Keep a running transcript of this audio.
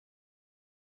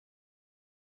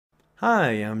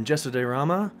Hi, I'm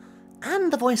Jitterbug,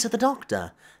 and the voice of the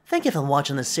Doctor. Thank you for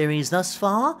watching the series thus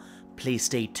far. Please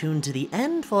stay tuned to the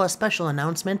end for a special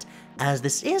announcement, as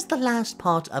this is the last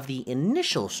part of the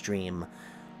initial stream.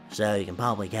 So you can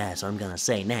probably guess what I'm gonna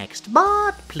say next,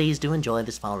 but please do enjoy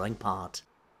this following part.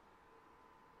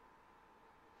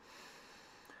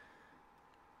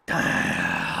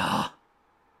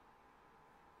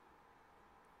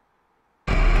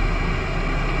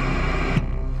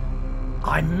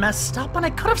 I messed up and I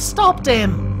could have stopped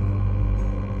him!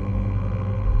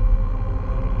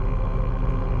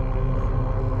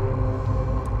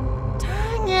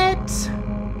 Dang it!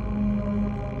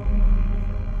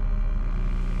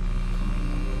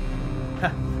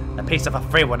 A piece of a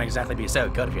free wouldn't exactly be so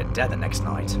good if you're dead the next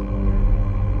night.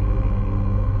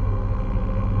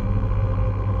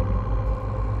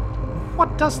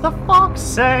 What does the fox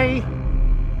say?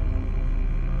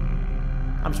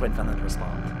 I'm just waiting for them to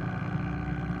respond.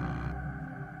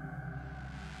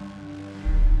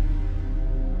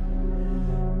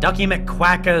 Ducky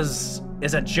McQuackers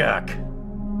is a jerk.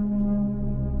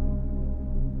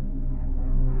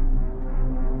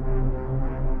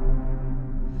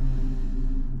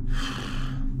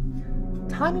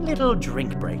 Tiny little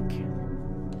drink break.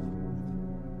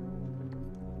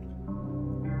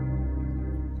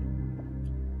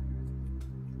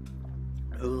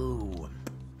 Ooh.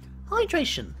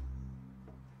 Hydration.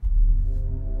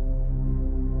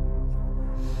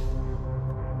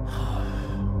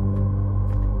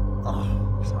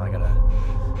 Oh, so I gotta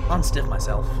unstiff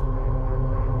myself.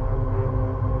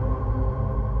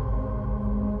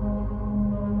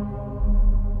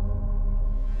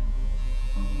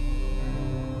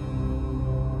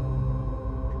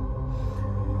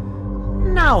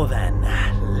 Now then,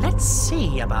 let's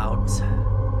see about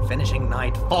finishing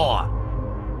night 4.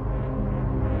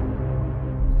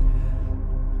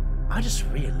 I just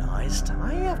realized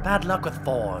I have bad luck with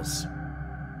 4s.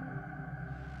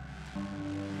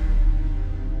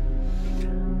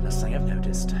 Last thing I've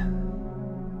noticed.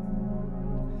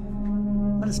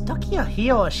 But is Ducky a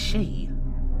he or a she?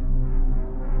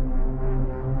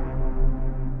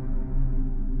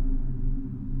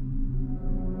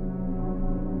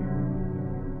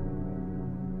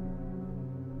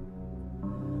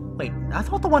 Wait, I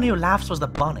thought the one who laughs was the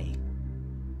bunny.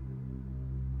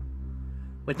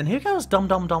 Wait, then here goes dum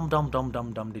dum dum dum dum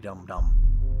dum dum de dum dum.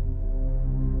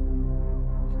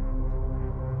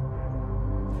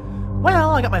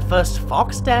 Well, I got my first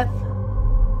fox death.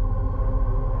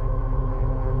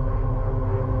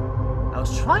 I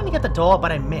was trying to get the door,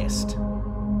 but I missed.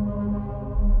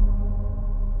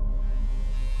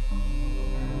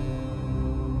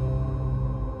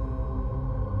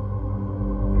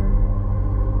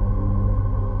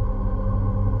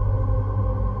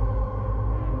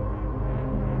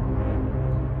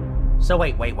 So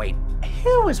wait.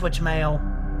 Who is which male?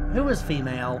 Who is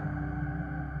female?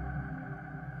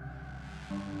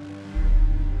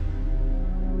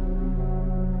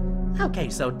 Okay,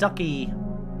 so Ducky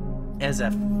is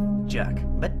a jerk,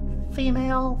 but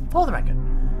female for the record.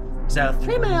 So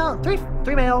three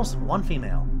males, 1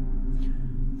 female.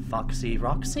 Foxy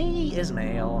Roxy is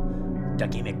male.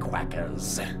 Ducky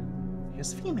McQuackers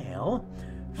is female.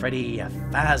 Freddy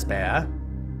Fazbear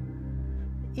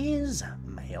is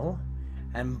male.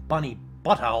 And Bunny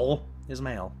Butthole is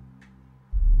male.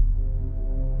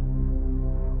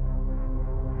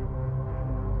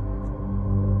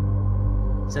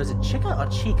 So is it Chica or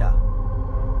Chica?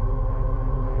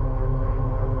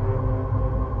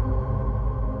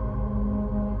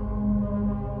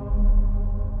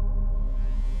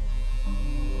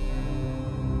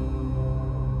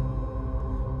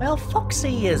 Well,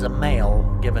 Foxy is a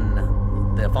male, given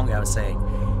the fungi I was saying.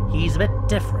 He's a bit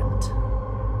different.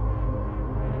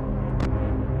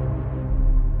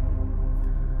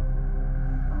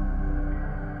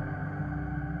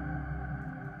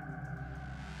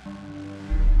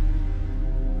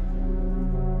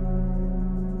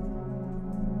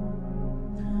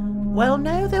 Well,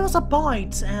 no, there was a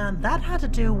bite, and that had to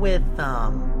do with,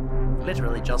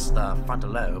 literally just the frontal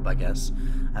lobe, I guess.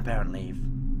 Apparently,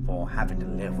 for having to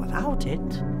live without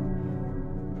it.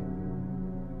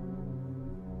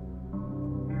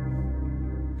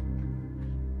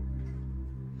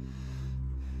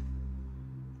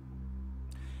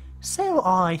 So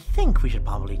I think we should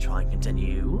probably try and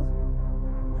continue.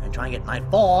 And try and get night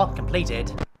 4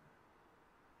 completed.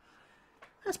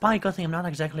 That's probably a good thing I'm not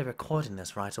exactly recording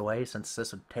this right away, since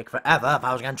this would take forever if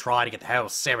I was going to try to get the whole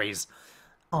series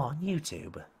on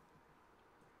YouTube.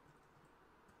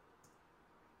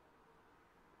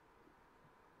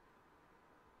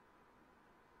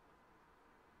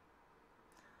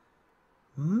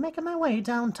 Making my way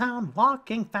downtown,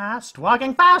 walking fast,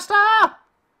 walking faster!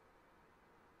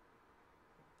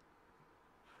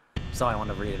 Sorry, I want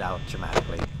to read it out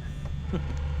dramatically.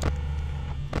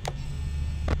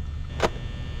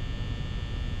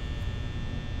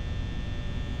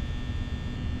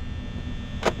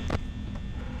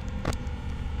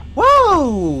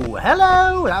 Whoa!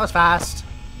 Hello! That was fast.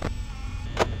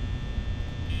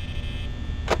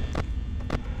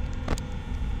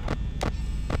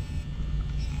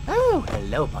 Oh,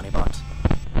 hello, Bunnybot.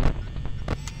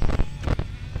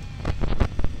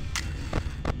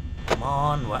 Come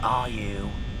on, where are you?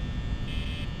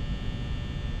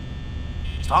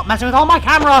 Stop messing with all my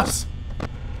cameras!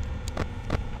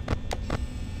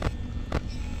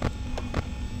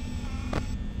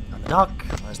 And the duck.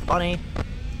 Where's the bunny?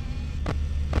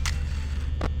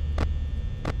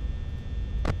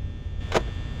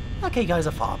 Okay, you guys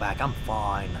are far back. I'm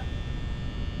fine.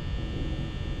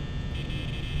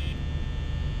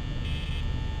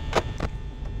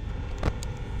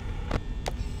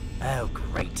 Oh,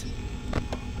 great.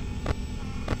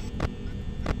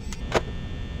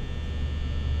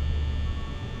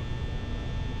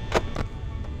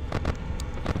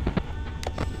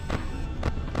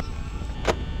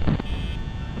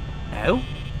 No.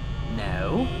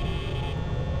 No.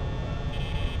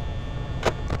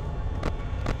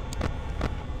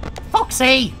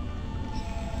 Foxy!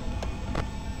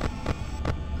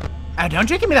 Oh, don't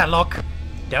you give me that look.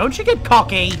 Don't you get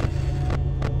cocky.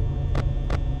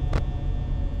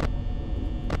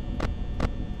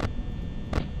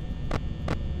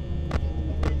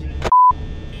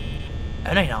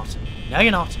 Oh, no, you're not. No,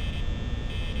 you're not.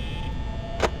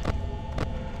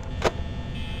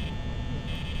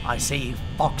 I see you,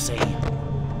 Foxy.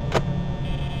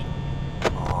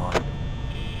 Come on.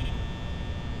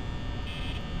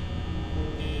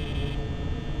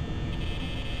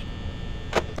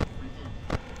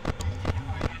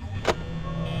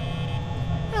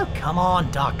 Oh, come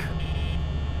on, duck.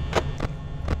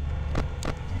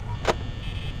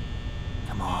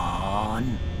 Come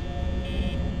on.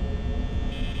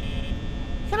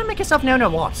 You gonna make yourself known or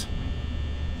what?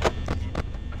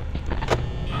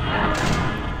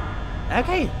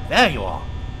 Okay, there you are.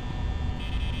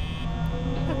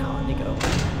 Where can't you go?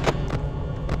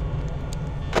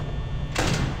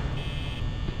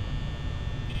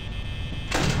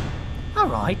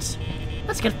 Alright,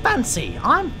 let's get fancy.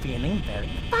 I'm feeling very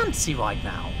fancy right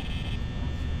now.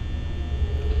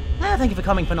 Thank you for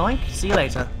coming, Panoink. See you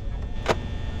later.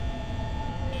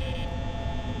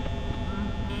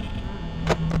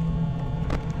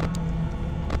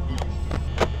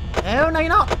 Oh, no, you're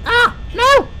not. Ah!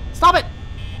 No! Stop it!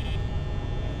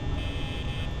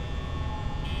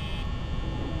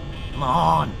 Come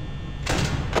on.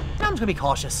 I'm just gonna be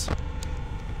cautious.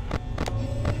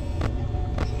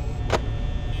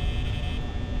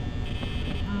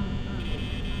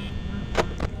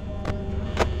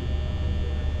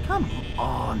 Come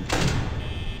on.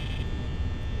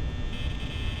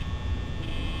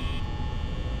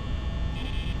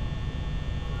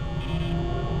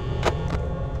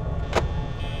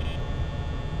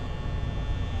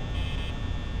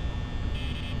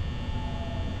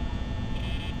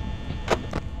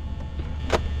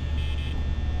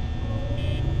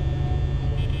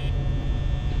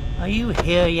 Are you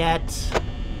here yet?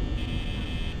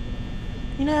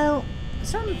 You know,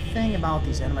 something about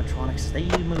these animatronics is they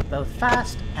move both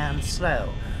fast and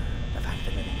slow. The fact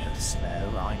that they're moving so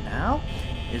slow right now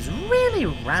is really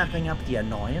ramping up the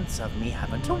annoyance of me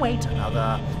having to wait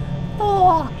another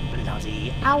 4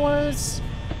 bloody hours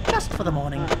just for the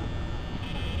morning.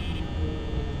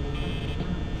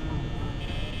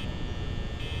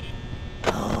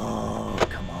 Oh,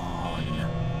 come on.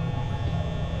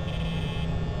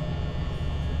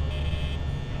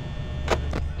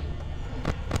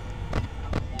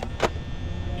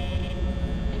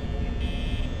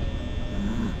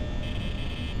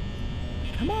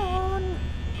 Come on.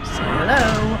 Say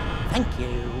hello. Thank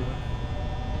you.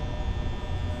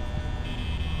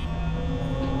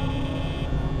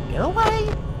 Go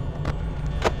away.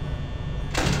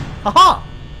 Haha.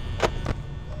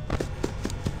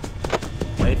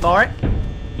 Wait for it.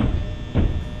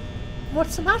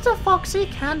 What's the matter, Foxy?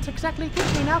 Can't exactly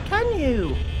get me now, can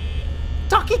you?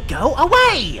 Ducky, go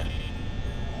away!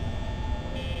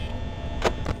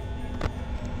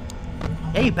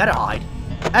 Yeah, you better hide.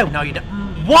 Oh, no, you don't.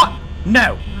 What?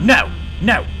 No, no,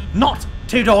 no. Not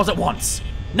 2 doors at once.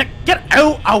 No, get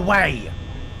away.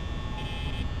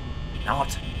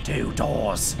 Not 2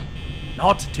 doors.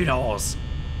 Not 2 doors.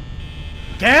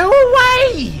 Go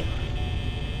away!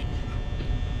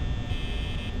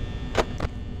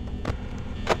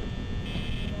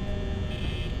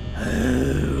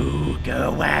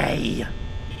 away!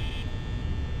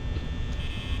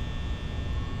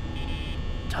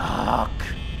 Talk!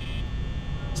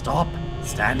 Stop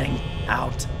standing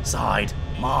outside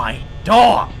my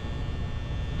door!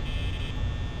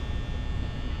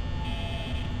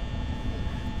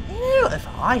 You know, if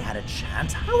I had a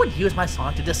chance, I would use my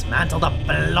sonic to dismantle the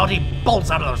bloody bolts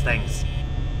out of those things!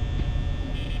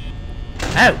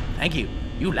 Oh, thank you.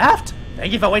 You left?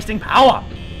 Thank you for wasting power!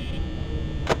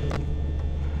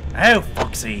 Oh,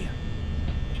 Foxy.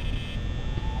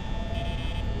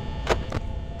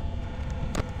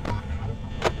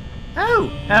 Oh,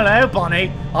 hello,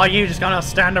 Bonnie. Are you just gonna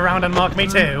stand around and mock me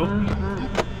too?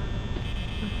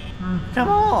 Come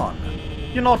on.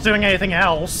 You're not doing anything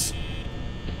else.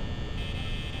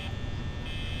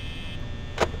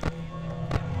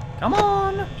 Come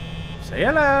on. Say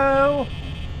hello.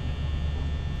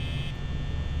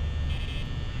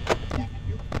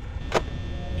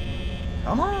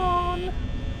 Come on.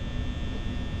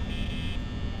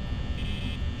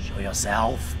 Show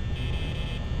yourself.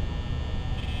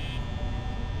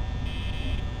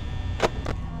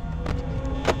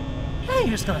 Hey, you're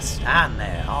just gonna stand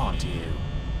there, aren't you?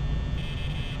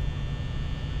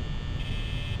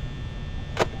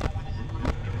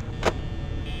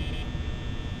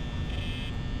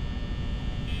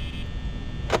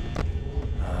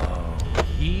 Oh,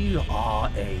 you are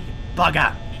a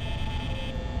bugger.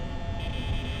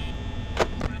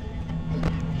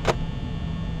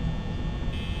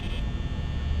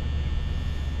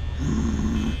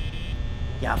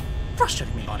 You're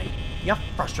frustrating me, Bonnie. You're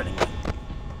frustrating me.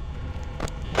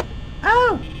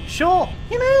 Oh, sure,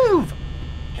 you move!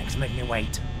 Thanks for making me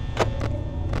wait.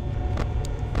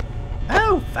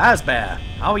 Oh, Fazbear,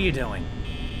 how are you doing?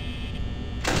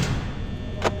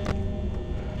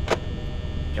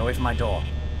 Go away from my door.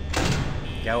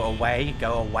 Go away,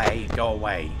 go away, go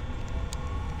away.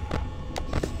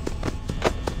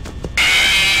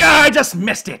 Ah, I just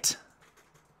missed it!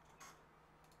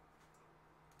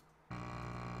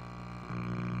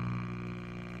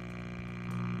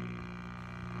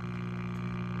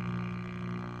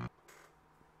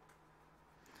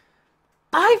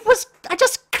 I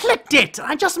just clicked it!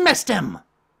 I just missed him!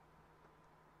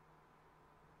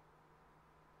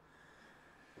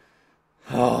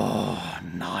 Oh,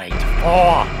 night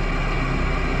 4!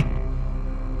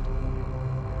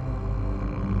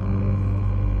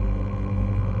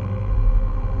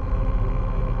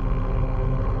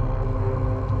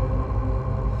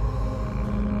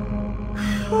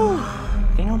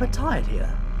 Getting a bit tired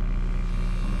here.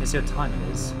 Let me see what time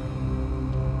it is.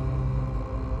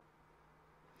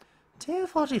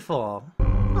 2:44.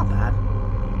 Not bad.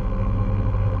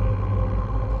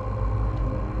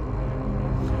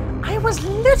 I was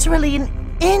literally an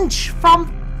inch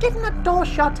from getting that door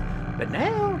shut, but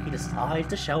now he decides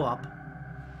to show up.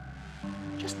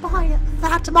 Just by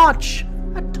that much.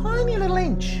 A tiny little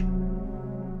inch.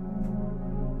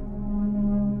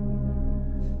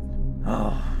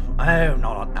 Oh,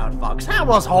 not out, Fox. That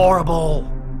was horrible.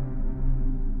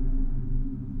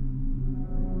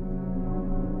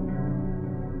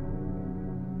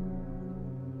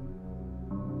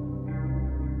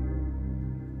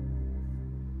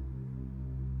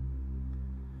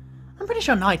 I'm pretty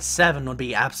sure night 7 would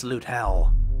be absolute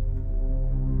hell.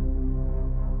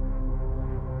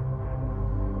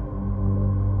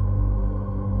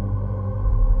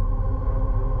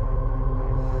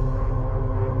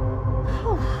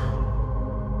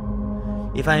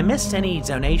 If I missed any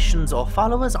donations or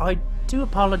followers, I do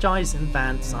apologize in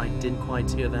advance. I didn't quite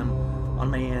hear them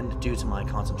on my end due to my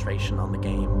concentration on the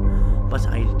game, but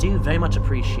I do very much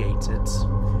appreciate it.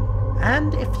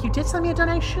 And if you did send me a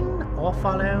donation or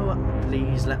follow,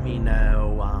 please let me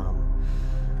know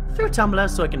through Tumblr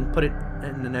so I can put it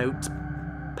in the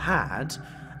notepad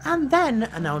and then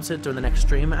announce it during the next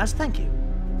stream as thank you.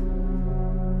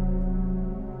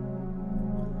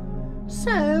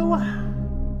 So...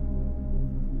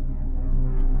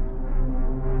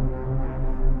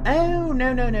 oh,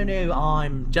 no,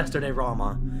 I'm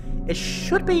Jitterbug. It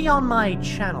should be on my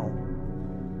channel.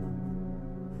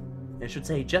 It should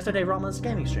say Jitterbug's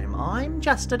gaming stream. I'm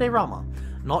Jitterbug,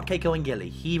 not Keiko and Gilly.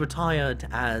 He retired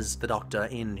as the Doctor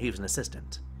in Who's an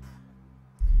Assistant.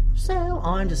 So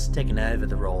I'm just taking over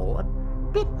the role a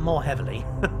bit more heavily.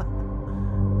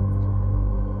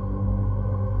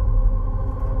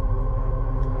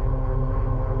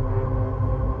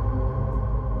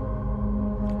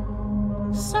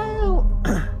 So,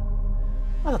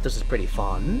 I thought this was pretty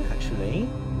fun, actually.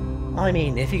 I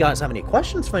mean, if you guys have any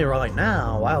questions for me right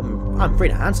now, I'm free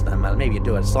to answer them. I'll maybe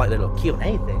do a slight little Q&A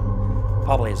thing.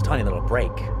 Probably a tiny little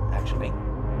break, actually.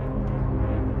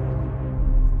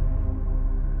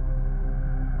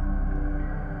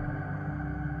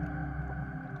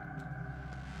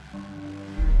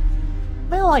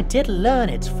 Well, I did learn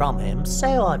it from him,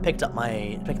 so I picked up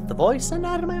the voice and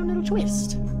added my own little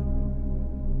twist.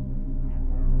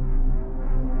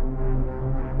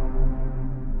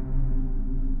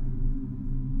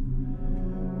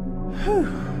 Whew.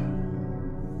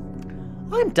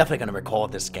 I'm definitely going to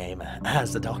record this game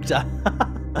as the Doctor,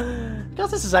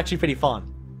 because this is actually pretty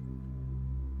fun.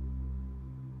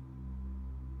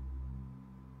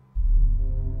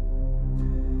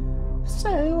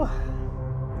 So,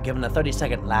 given a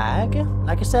 30-second lag,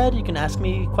 like I said, you can ask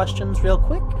me questions real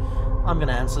quick. I'm going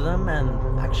to answer them,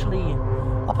 and actually,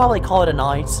 I'll probably call it a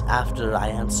night after I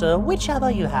answer whichever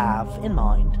you have in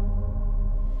mind.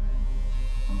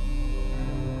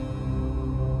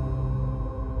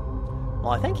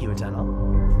 Well, thank you, Eternal.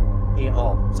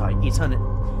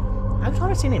 Eternal. I'm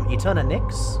trying to see him. Eternal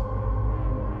Nix.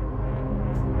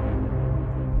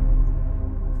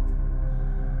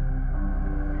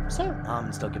 So,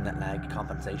 I'm still giving that lag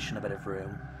compensation a bit of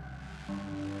room.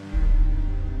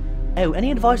 Oh,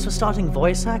 any advice for starting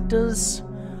voice actors?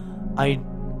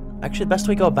 Actually, the best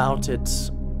way to go about it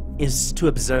is to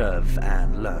observe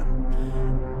and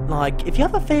learn. Like, if you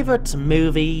have a favorite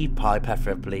movie, probably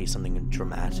preferably something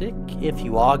dramatic, if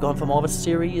you are going for more of a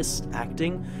serious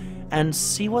acting, and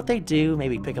see what they do,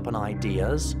 maybe pick up on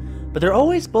ideas. But there are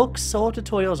always books or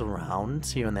tutorials around,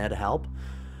 here and there to help.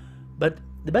 But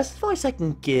the best advice I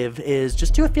can give is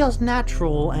just do what feels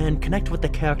natural and connect with the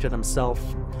character themselves,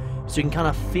 so you can kind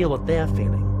of feel what they're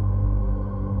feeling.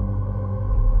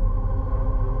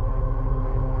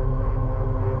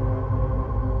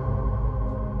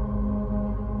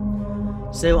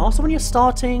 So also when you're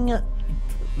starting,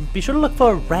 be sure to look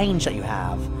for a range that you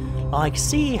have. Like,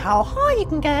 see how high you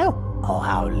can go, or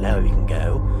how low you can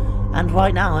go. And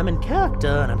right now I'm in character,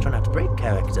 and I'm trying not to break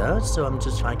character, so I'm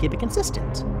just trying to keep it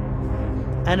consistent.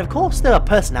 And of course there are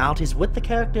personalities with the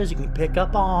characters you can pick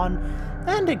up on,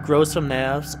 and it grows from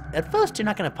there. At first you're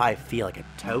not going to probably feel like a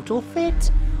total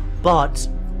fit, but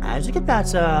as you get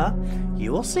better,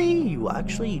 you will see you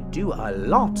actually do a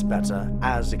lot better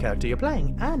as the character you're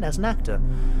playing, and as an actor.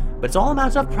 But it's all a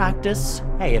matter of practice.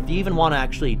 Hey, if you even want to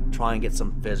actually try and get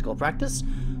some physical practice,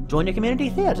 join your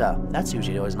community theatre. That's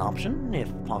usually always an option,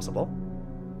 if possible.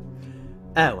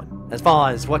 Oh, and as far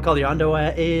as what color your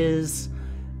underwear is,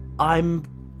 I'm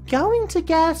going to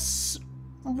guess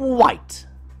white.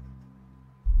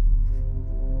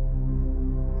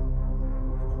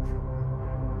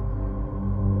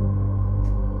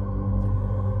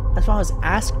 As far as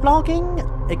ask blogging,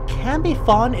 it can be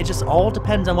fun. It just all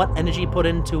depends on what energy you put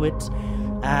into it,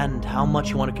 and how much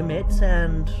you want to commit,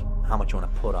 and how much you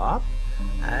want to put up,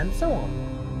 and so on.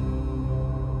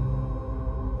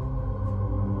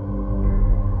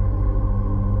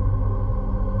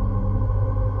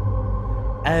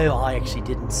 Oh, I actually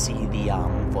didn't see the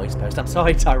voice post. I'm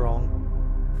sorry, Tyrone.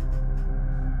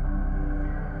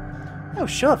 Oh,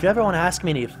 sure. If you ever want to ask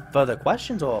me any further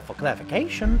questions or for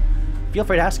clarification, feel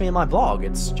free to ask me in my blog.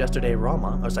 It's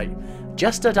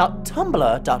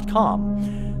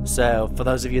jester.tumblr.com. So, for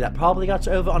those of you that probably got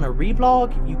over on a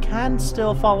reblog, you can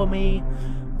still follow me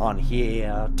on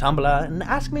here, Tumblr, and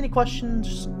ask me any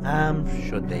questions,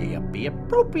 should they be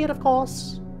appropriate, of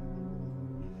course.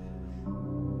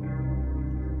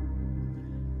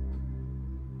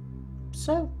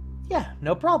 So, yeah,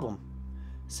 no problem.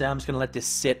 So I'm just gonna let this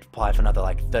sit probably for another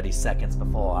like 30 seconds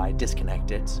before I disconnect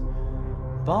it.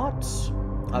 But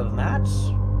other than that,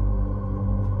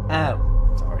 oh,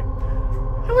 sorry.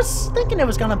 I was thinking it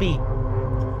was gonna be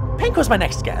pink was my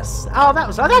next guess. Oh,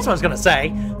 that's what I was gonna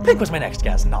say. Pink was my next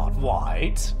guess, not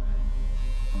white.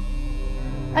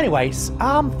 Anyways,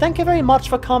 thank you very much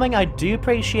for coming. I do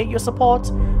appreciate your support,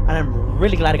 and I'm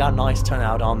really glad I got a nice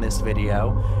turnout on this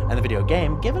video and the video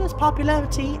game, given its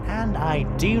popularity, and I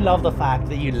do love the fact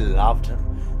that you loved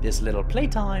this little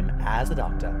playtime as the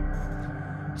Doctor.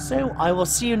 So, I will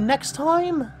see you next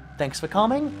time. Thanks for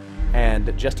coming,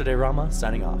 and Yesterday Rama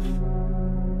signing off.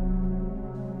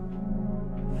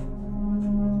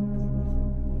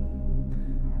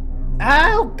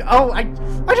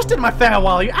 I just did my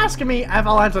farewell. You asking me if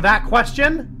I'll answer that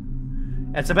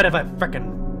question? It's a bit of a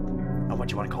frickin', what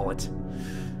you want to call it?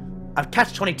 A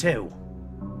catch-22.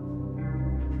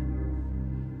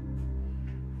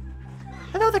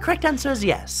 I know the correct answer is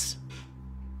yes.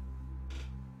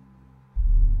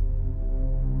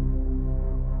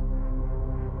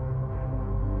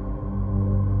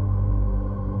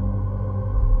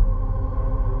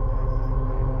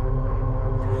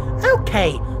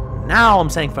 Okay, now I'm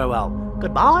saying farewell.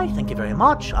 Goodbye, thank you very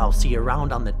much. I'll see you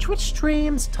around on the Twitch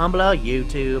streams, Tumblr,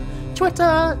 YouTube,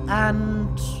 Twitter,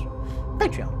 and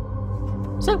Patreon.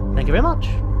 So, thank you very much.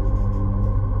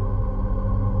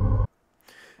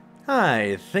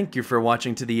 Hi, thank you for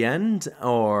watching to the end,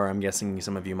 or I'm guessing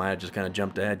some of you might have just kind of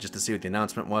jumped ahead just to see what the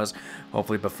announcement was,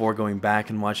 hopefully before going back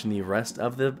and watching the rest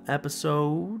of the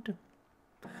episode.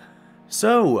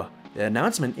 So, the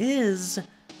announcement is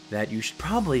that you should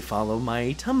probably follow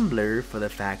my Tumblr for the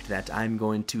fact that I'm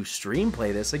going to stream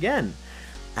play this again,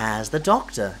 as the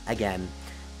Doctor again.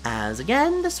 As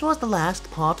again, this was the last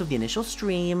part of the initial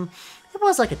stream. It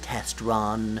was like a test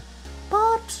run,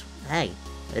 but hey,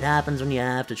 it happens when you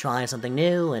have to try something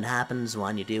new, and happens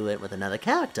when you do it with another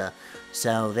character.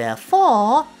 So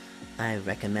therefore, I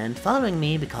recommend following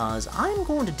me because I'm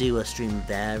going to do a stream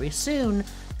very soon,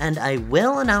 and I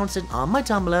will announce it on my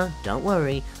Tumblr. Don't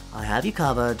worry, I have you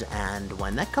covered, and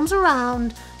when that comes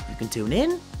around, you can tune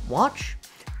in, watch,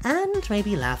 and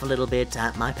maybe laugh a little bit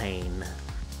at my pain.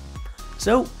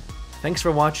 So, thanks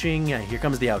for watching. Here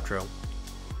comes the outro.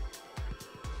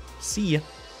 See ya.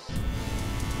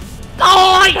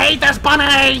 Oh, I hate this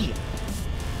bunny!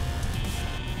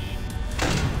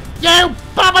 You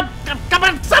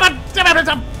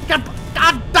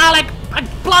Dalek,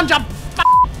 plunge up,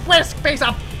 whisk piece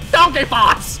of donkey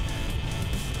farts!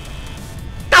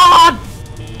 God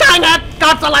dang it!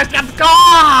 God celestial!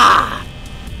 God!